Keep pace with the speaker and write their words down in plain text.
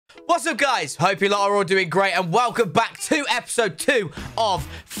What's up, guys? Hope you lot are all doing great, and welcome back to episode 2 of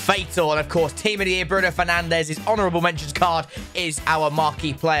Fatal. And of course, Team of the Year Bruno Fernandes, his honourable mentions card is our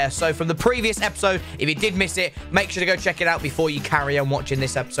marquee player. So from the previous episode, if you did miss it, make sure to go check it out before you carry on watching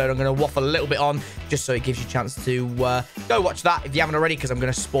this episode. I'm going to waffle a little bit on just so it gives you a chance to go watch that if you haven't already, because I'm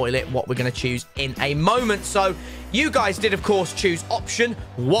going to spoil it, what we're going to choose in a moment. So you guys did, of course, choose option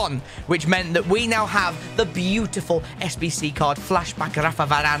 1, which meant that we now have the beautiful SBC card, Flashback Rafa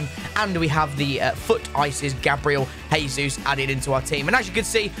Varane, and we have the Foot Ice's Gabriel Jesus added into our team. And as you can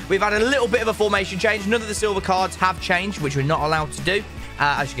see, we've had a little bit of a formation change. None of the silver cards have changed, which we're not allowed to do.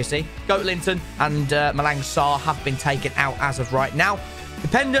 As you can see, Goat Linton and Malang Sarr have been taken out as of right now.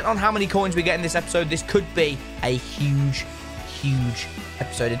 Dependent on how many coins we get in this episode, this could be a huge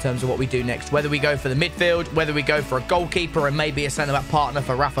episode in terms of what we do next. Whether we go for the midfield, whether we go for a goalkeeper and maybe a centre-back partner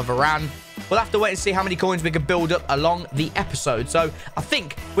for Rafa Varane. We'll have to wait and see how many coins we can build up along the episode. So I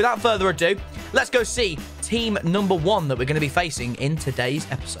think, without further ado, let's go see team number 1 that we're going to be facing in today's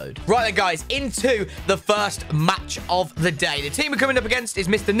episode. Right then, guys, into the first match of the day. The team we're coming up against is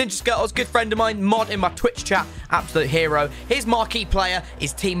Mr. Ninja Skirtles, good friend of mine, mod in my Twitch chat, absolute hero. His marquee player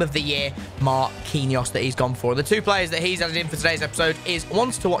is Team of the Year, Marquinhos, that he's gone for. The 2 players that he's added in for today's episode is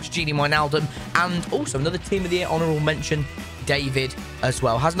Wants to Watch Genie Wijnaldum and also another Team of the Year honourable mention, David, as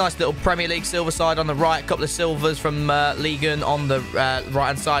well. Has a nice little Premier League silver side on the right, a couple of silvers from Ligue 1 on the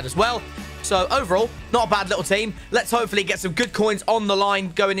right-hand side as well. So overall, not a bad little team. Let's hopefully get some good coins on the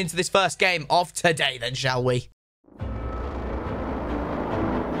line going into this first game of today then, shall we?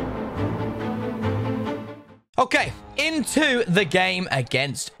 Okay, into the game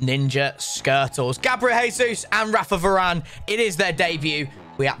against Ninja Skirtles. Gabriel Jesus and Rafa Varane, it is their debut.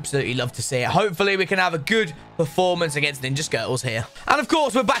 We absolutely love to see it. Hopefully, we can have a good performance against Ninja Skirtles here. And of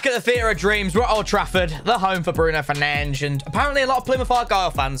course, we're back at the Theatre of Dreams. We're at Old Trafford, the home for Bruno Fernandes. And apparently, a lot of Plymouth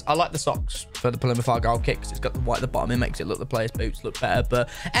Argyle fans. I like the socks for the Plymouth Argyle kicks. It's got the white at the bottom. It makes it look, the players' boots look better. But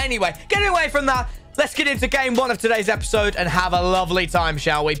anyway, getting away from that, let's get into game 1 of today's episode and have a lovely time,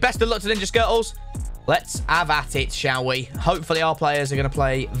 shall we? Best of luck to Ninja Skirtles. Let's have at it, shall we? Hopefully, our players are going to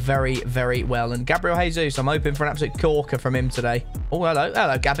play very well. And Gabriel Jesus, I'm hoping for an absolute corker from him today. Oh, hello.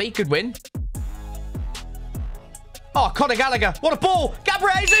 Hello, Gabby. Good win. Oh, Conor Gallagher. What a ball.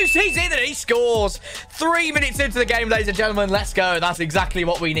 Gabriel Jesus, he's in and he scores. 3 minutes into the game, ladies and gentlemen. Let's go. That's exactly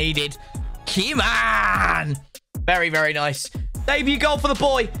what we needed. Come on. Very nice. Debut goal for the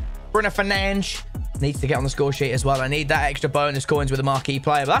boy. Bruno Fernandes. Needs to get on the score sheet as well. I need that extra bonus coins with a marquee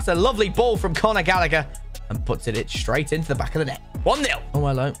player. But that's a lovely ball from Conor Gallagher. And puts it straight into the back of the net. 1-0. Oh,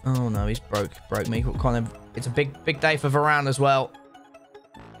 hello. Oh, no. He's broke me. It's a big day for Varane as well.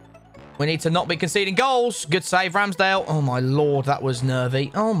 We need to not be conceding goals. Good save, Ramsdale. Oh, my Lord. That was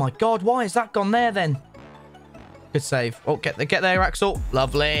nervy. Oh, my God. Why has that gone there, then? Good save. Oh, get there, Axel.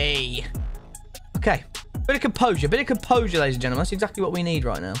 Lovely. Okay. Bit of composure, ladies and gentlemen. That's exactly what we need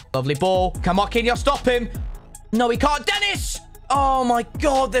right now. Lovely ball. Come on, Marquinhos, stop him. No, he can't. Dennis! Oh, my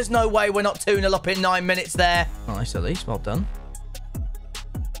God. There's no way we're not 2-0 up in 9 minutes there. Nice, at least. Well done.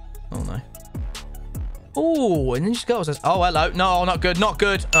 Oh, no. Oh, and then just goes. Oh, hello. No, not good.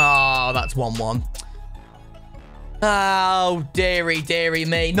 Oh, that's 1-1. Oh, dearie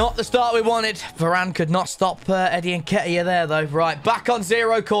me. Not the start we wanted. Varane could not stop Eddie Enquiries there, though. Right, back on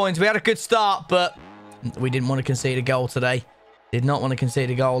 0 coins. We had a good start, but we didn't want to concede a goal today. Did not want to concede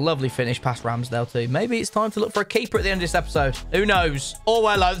a goal. Lovely finish past Ramsdale too. Maybe it's time to look for a keeper at the end of this episode. Who knows? Oh,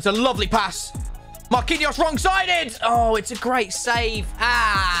 hello. It's a lovely pass. Marquinhos wrong-sided. Oh, it's a great save.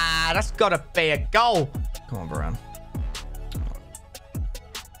 Ah, that's got to be a goal. Come on, Varane.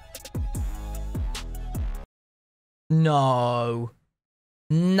 No.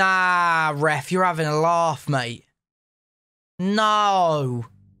 Nah, ref. You're having a laugh, mate. No.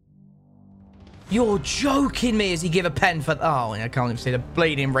 You're joking me as he give a pen for... Oh, I can't even see the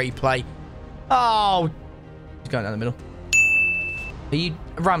bleeding replay. Oh. He's going down the middle. Are you...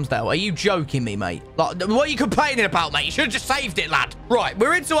 Ramsdale, are you joking me, mate? Like, what are you complaining about, mate? You should have just saved it, lad. Right,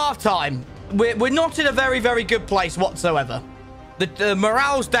 we're into half-time. We're not in a very good place whatsoever. The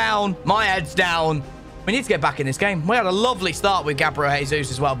morale's down. My head's down. We need to get back in this game. We had a lovely start with Gabriel Jesus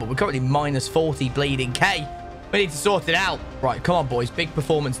as well, but we're currently minus 40 bleeding K. We need to sort it out. Right, come on, boys. Big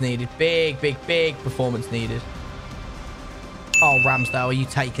performance needed. Big performance needed. Oh, Ramsdale, are you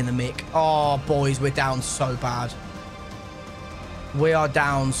taking the mick? Oh, boys, we're down so bad. We are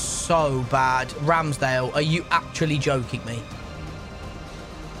down so bad. Ramsdale, are you actually joking me?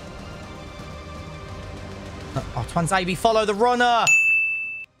 Oh, Twanzebe, follow the runner.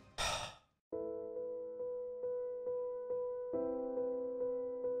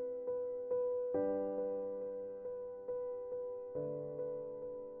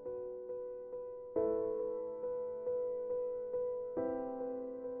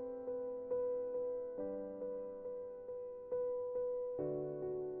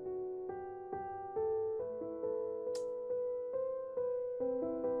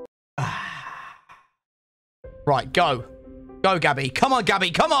 Right, go. Go, Gabby. Come on,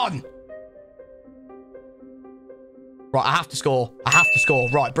 Gabby. Come on. Right, I have to score. I have to score.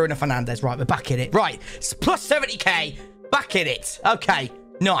 Right, Bruno Fernandes. Right, we're back in it. Right, it's plus 70k. Back in it. Okay,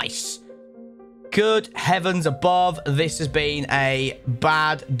 nice. Good heavens above. This has been a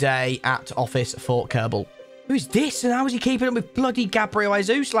bad day at office for KIRBZ. Who is this? And how is he keeping up with bloody Gabriel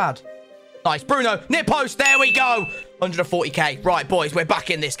Jesus, lad? Nice. Bruno, near post. There we go. 140k. Right, boys, we're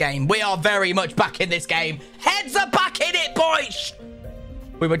back in this game. We are very much back in this game. Heads are back in it, boys.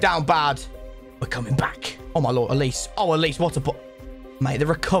 We were down bad. We're coming back. Oh, my Lord. Elise. Oh, Elise, what a... Mate, the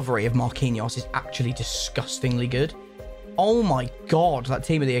recovery of Marquinhos is actually disgustingly good. Oh, my God. That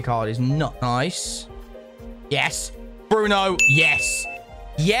team of the year card is not nice. Yes. Bruno. Yes.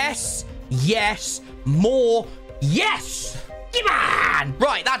 Yes. Yes. More. Yes. Come on.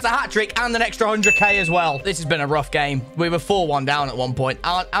 Right, that's a hat-trick and an extra 100k as well. This has been a rough game. We were 4-1 down at one point.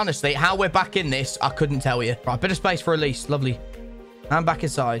 Honestly, how we're back in this, I couldn't tell you. Right, bit of space for Elise. Lovely. And back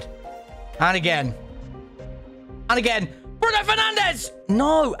inside. And again. And again. Bruno Fernandes!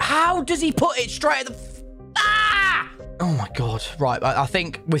 No, how does he put it straight at the... Oh, my God. Right, I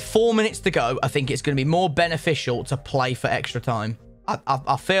think with 4 minutes to go, I think it's going to be more beneficial to play for extra time.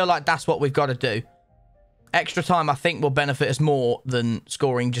 I feel like that's what we've got to do. Extra time, I think, will benefit us more than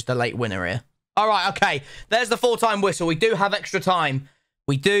scoring just a late winner here. All right, okay. There's the full-time whistle. We do have extra time.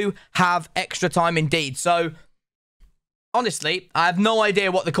 We do have extra time indeed. So, honestly, I have no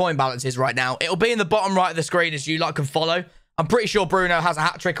idea what the coin balance is right now. It'll be in the bottom right of the screen as you lot can follow. I'm pretty sure Bruno has a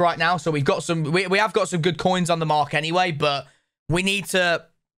hat-trick right now, so we've got some... We have got some good coins on the mark anyway, but we need to...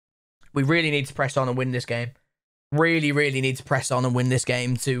 We really need to press on and win this game. Really, really need to press on and win this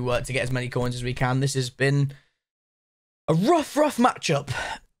game to get as many coins as we can. This has been a rough matchup,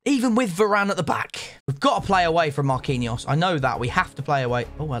 even with Varane at the back. We've got to play away from Marquinhos. I know that. We have to play away.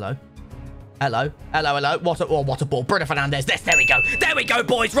 Oh, hello. Hello. Hello, hello. What a ball. Bruno Fernandes. There we go. There we go,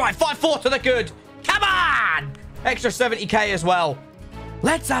 boys. Right, 5-4 to the good. Come on. Extra 70k as well.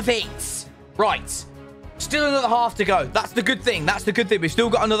 Let's have it. Right. Still another half to go. That's the good thing. That's the good thing. We've still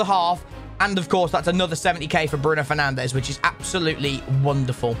got another half. And, of course, that's another 70k for Bruno Fernandes, which is absolutely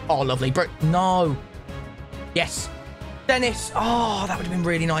wonderful. Oh, lovely. No. Yes. Dennis. Oh, that would have been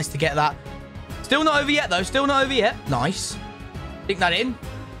really nice to get that. Still not over yet, though. Still not over yet. Nice. Think that in.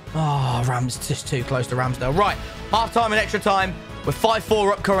 Oh, Rams just too close to Ramsdale. Right. Half-time and extra time. We're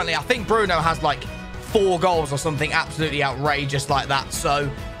 5-4 up currently. I think Bruno has, like, 4 goals or something absolutely outrageous like that. So...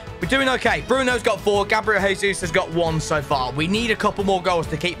 we're doing okay. Bruno's got 4. Gabriel Jesus has got 1 so far. We need a couple more goals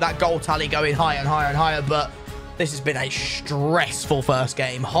to keep that goal tally going higher and higher and higher, but this has been a stressful first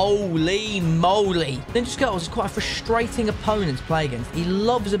game. Holy moly. Ninja Skulls is quite a frustrating opponent to play against. He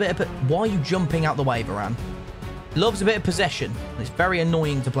loves a bit of... Why are you jumping out the way, Varane? Loves a bit of possession. It's very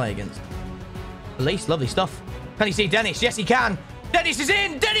annoying to play against. Elise, lovely stuff. Can you see Dennis? Yes, he can. Dennis is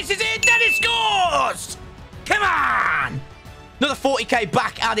in. Dennis is in. Dennis scores. Come on. Another 40k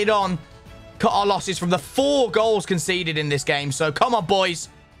back added on. Cut our losses from the 4 goals conceded in this game. So come on, boys.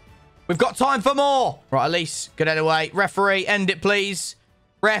 We've got time for more. Right, Elise, good anyway. Referee, end it, please.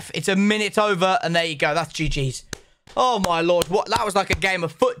 Ref, it's a minute over. And there you go. That's GG's. Oh, my Lord. What? That was like a game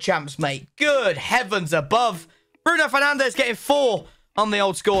of foot champs, mate. Good heavens above. Bruno Fernandes getting 4 on the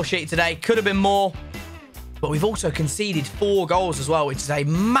old score sheet today. Could have been more. But we've also conceded 4 goals as well, which is a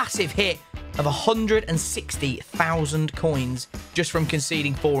massive hit of 160,000 coins just from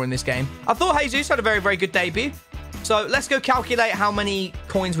conceding 4 in this game. I thought Jesus had a very, very good debut. So let's go calculate how many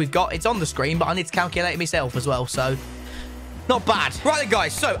coins we've got. It's on the screen, but I need to calculate it myself as well. So not bad. Right then,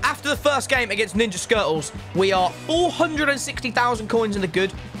 guys. So after the first game against Ninja Skirtles, we are 460,000 coins in the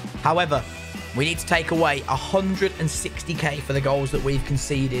good. However, we need to take away 160k for the goals that we've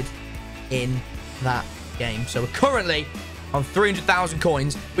conceded in that game. So we're currently on 300,000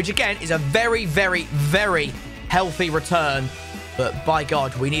 coins, which again is a very, very, very healthy return. But by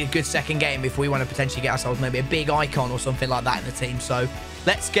God, we need a good second game if we want to potentially get ourselves maybe a big icon or something like that in the team. So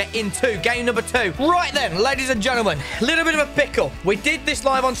let's get into game number 2. Right then, ladies and gentlemen, a little bit of a pickle. We did this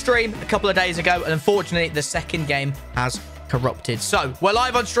live on stream a couple of days ago, and unfortunately, the second game has corrupted. So we're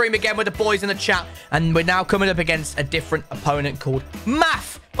live on stream again with the boys in the chat, and we're now coming up against a different opponent called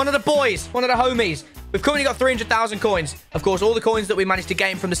Math, one of the boys, one of the homies. We've currently got 300,000 coins. Of course, all the coins that we managed to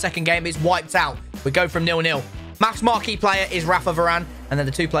gain from the second game is wiped out. We go from 0-0. Math's marquee player is Rafa Varane, and then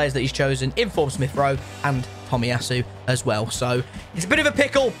the 2 players that he's chosen, Inform Smith Rowe and Tomiyasu as well. So it's a bit of a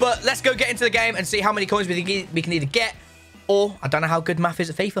pickle, but let's go get into the game and see how many coins we can either get, or I don't know how good Math is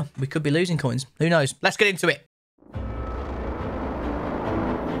at FIFA. We could be losing coins. Who knows? Let's get into it.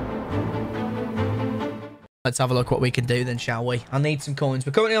 Let's have a look what we can do then, shall we? I need some coins.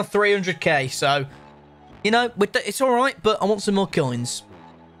 We're currently on 300k, so You know, it's all right, but I want some more coins.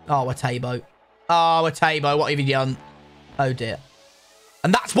 Oh, a Tabo. Oh, a Tabo. What have you done? Oh, dear.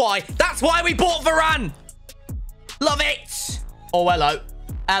 And that's why we bought Varane. Love it. Oh, hello.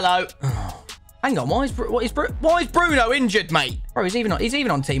 Hello. Oh, hang on. Why is Bruno injured, mate? Bro, he's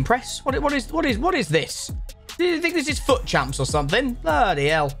even on team press. What is this? Do you think this is foot champs or something? Bloody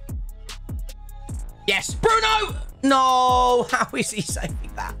hell. Yes, Bruno. No. How is he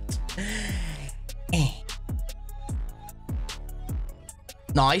saving that?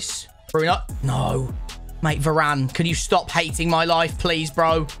 Nice. Bruno. No. Mate, Varane, can you stop hating my life, please,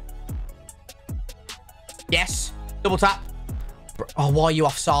 bro? Yes. Double tap. Oh, why are you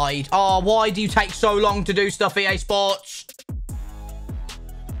offside? Oh, why do you take so long to do stuff, EA Sports?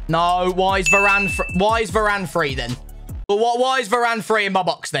 No, why is Varane free then? But why is Varane free in my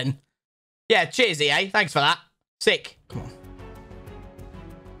box then? Yeah, cheers, EA. Thanks for that. Sick. Come on.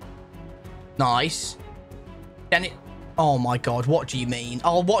 Nice. Then it... Oh, my God. What do you mean?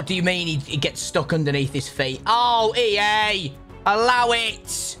 Oh, what do you mean he gets stuck underneath his feet? Oh, EA. Allow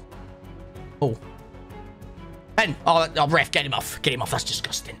it. Oh. Ben. Oh, ref, get him off. Get him off. That's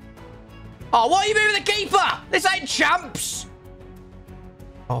disgusting. Oh, why are you moving the keeper? This ain't champs.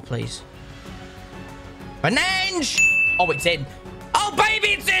 Oh, please. Fernandes. Oh, it's in. Oh, baby,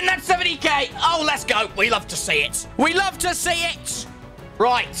 it's in. That's 70k. Oh, let's go. We love to see it. We love to see it.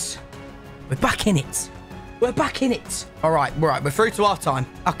 Right. We're back in it. We're back in it. All right. We're through to half-time.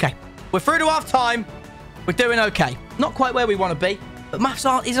 Okay. We're through to half-time. We're doing okay. Not quite where we want to be, but maths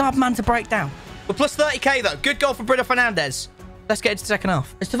is a hard man to break down. We're plus 30k, though. Good goal for BRUNO FERNANDES. Let's get into the second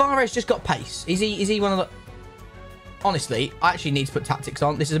half. Has Tavares just got pace? Is he one of the... Honestly, I actually need to put tactics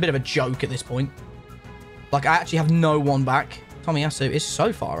on. This is a bit of a joke at this point. Like, I actually have no one back. Tomiyasu is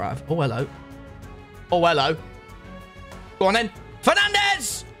so far out of... Oh, hello. Oh, hello. Go on, then.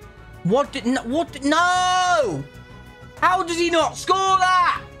 Fernandes! No! How does he not score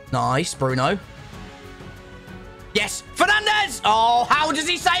that? Nice, Bruno. Yes, Fernandes! Oh, how does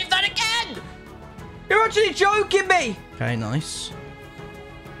he save that again? You're actually joking me. Okay, nice.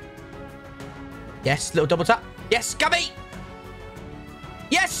 Yes, little double tap. Yes, Gabby.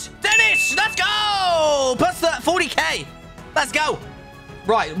 Yes, Dennis. Let's go. Plus 40k. Let's go.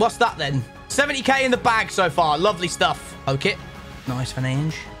 Right, what's that then? 70k in the bag so far. Lovely stuff. Poke it. Nice,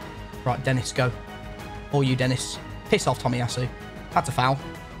 Fernandes. Right, Dennis, go. Or you, Dennis. Piss off, Tomiyasu. That's a foul.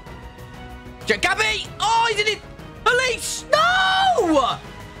 Gabby! Oh, he did it! Elise! No!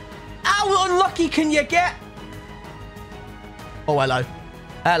 How unlucky can you get? Oh, hello.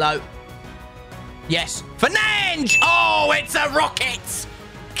 Hello. Yes. Fernandes! Oh, it's a rocket!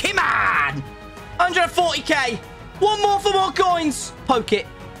 Come on! 140k. One more for more coins. Poke it.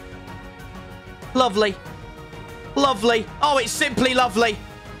 Lovely. Lovely. Oh, it's simply lovely.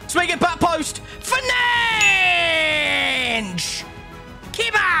 Swing it back post. Fernandes!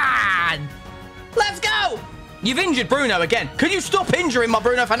 Come on! Let's go! You've injured Bruno again. Can you stop injuring my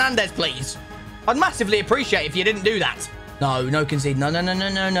BRUNO FERNANDES, please? I'd massively appreciate it if you didn't do that. No, no concede. No, no, no, no,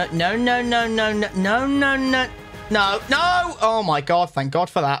 no, no, no, no, no, no, no, no, no, no, no, no. Oh, my God. Thank God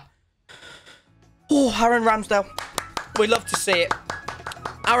for that. Oh, Aaron Ramsdale. We love to see it.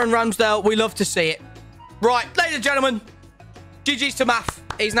 Aaron Ramsdale, we love to see it. Right, ladies and gentlemen, GG's to Math.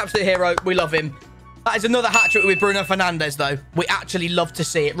 He's an absolute hero. We love him. That is another hat-trick with BRUNO FERNANDES, though. We actually love to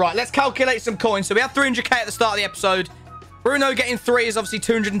see it. Right, let's calculate some coins. So we had 300k at the start of the episode. Bruno getting 3 is obviously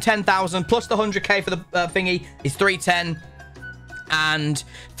 210,000. Plus the 100k for the thingy is 310. And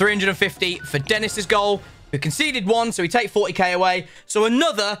 350 for Dennis's goal, who conceded 1, so we take 40k away. So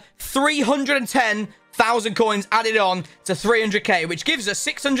another 310,000 coins added on to 300k, which gives us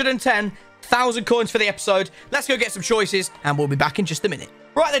 610,000 coins for the episode. Let's go get some choices, and we'll be back in just a minute.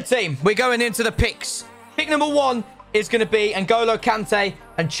 Right then, team, we're going into the picks. Pick number 1 is going to be N'Golo Kante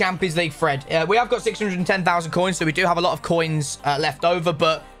and Champions League Fred. We have got 610,000 coins, so we do have a lot of coins left over,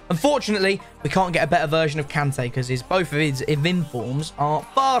 but unfortunately, we can't get a better version of Kante because both of his informs are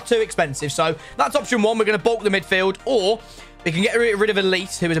far too expensive. So that's option 1. We're going to bulk the midfield, or we can get rid of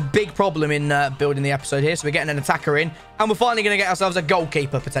Elite, who is a big problem in building the episode here. So we're getting an attacker in, and we're finally going to get ourselves a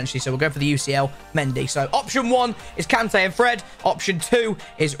goalkeeper, potentially. So we'll go for the UCL Mendy. So option 1 is Kante and Fred. Option 2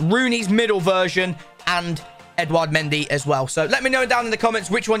 is Rooney's middle version and Edouard Mendy as well. So let me know down in the comments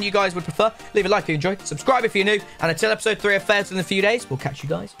which one you guys would prefer. Leave a like if you enjoyed. Subscribe if you're new. And until episode 3 of F8TAL in a few days, we'll catch you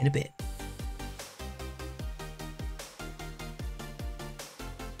guys in a bit.